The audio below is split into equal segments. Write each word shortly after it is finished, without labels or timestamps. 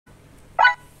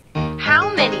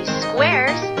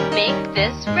squares make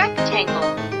this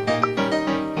rectangle?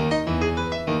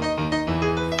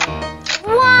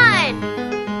 1,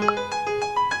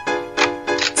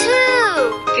 2.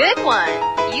 Good one!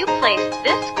 You placed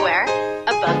this square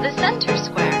above the center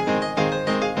square.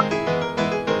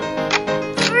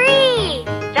 3.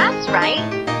 That's right!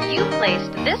 You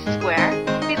placed this square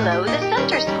below the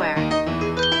center square.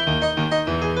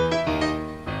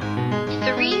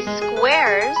 3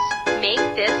 squares make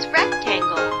this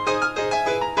rectangle.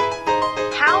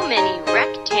 How many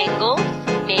rectangles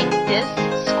make this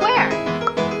square?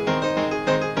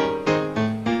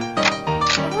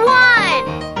 1,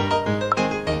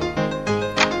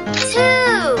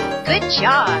 2. Good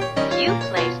job! You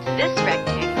placed this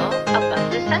rectangle above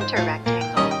the center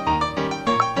rectangle.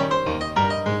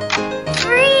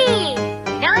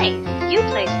 3. Nice! You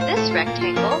placed this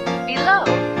rectangle below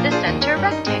the center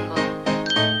rectangle.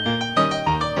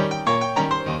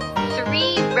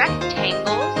 3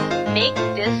 rectangles make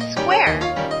this square.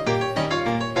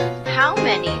 How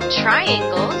many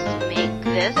triangles make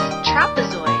this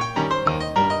trapezoid?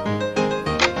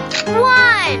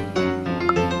 1,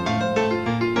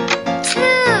 2.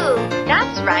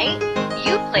 That's right!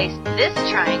 You placed this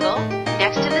triangle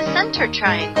next to the center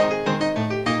triangle.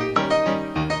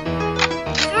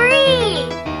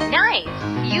 3. Nice!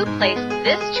 You placed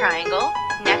this triangle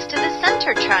next to the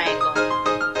center triangle.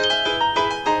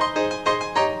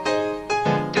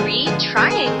 3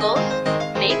 triangles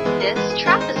make this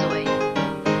trapezoid.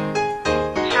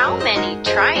 How many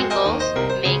triangles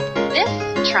make this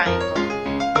triangle?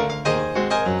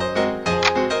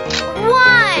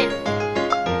 1,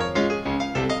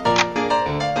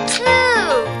 2.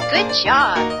 Good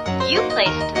job! You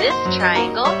placed this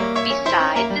triangle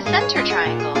beside the center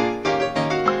triangle.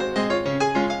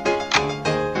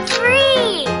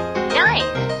 3.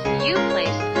 Nice! You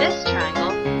placed this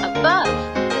triangle above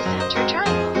the center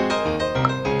triangle.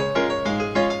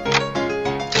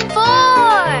 4.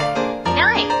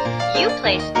 Nice! You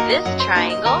placed this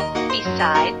triangle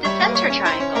beside the center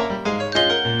triangle.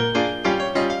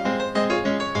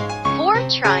 4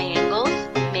 triangles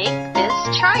make this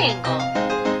triangle.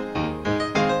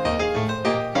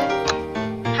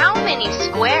 How many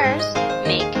squares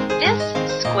make this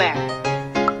square?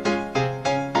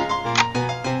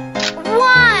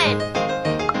 1,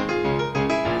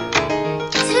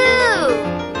 2.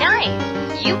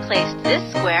 Nice! You placed this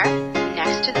square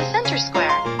next to the center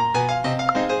square.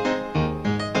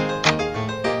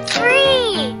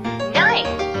 3.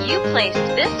 Nice! You placed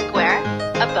this square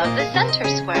above the center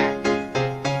square.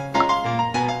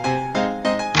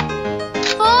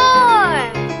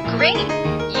 4. Great!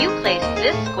 You placed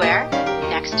this square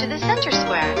next to the center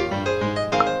square.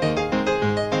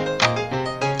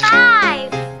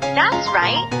 5. That's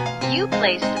right! You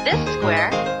placed this square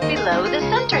below the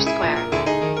center square.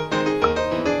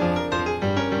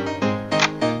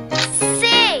 6.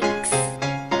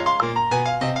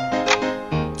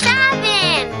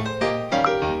 7.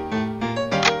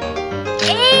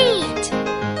 8.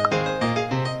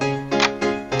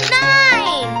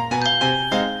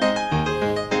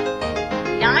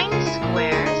 9. 9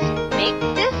 squares make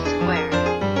this square.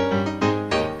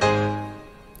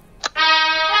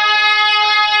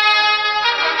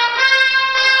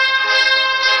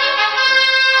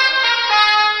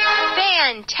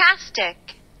 Fantastic!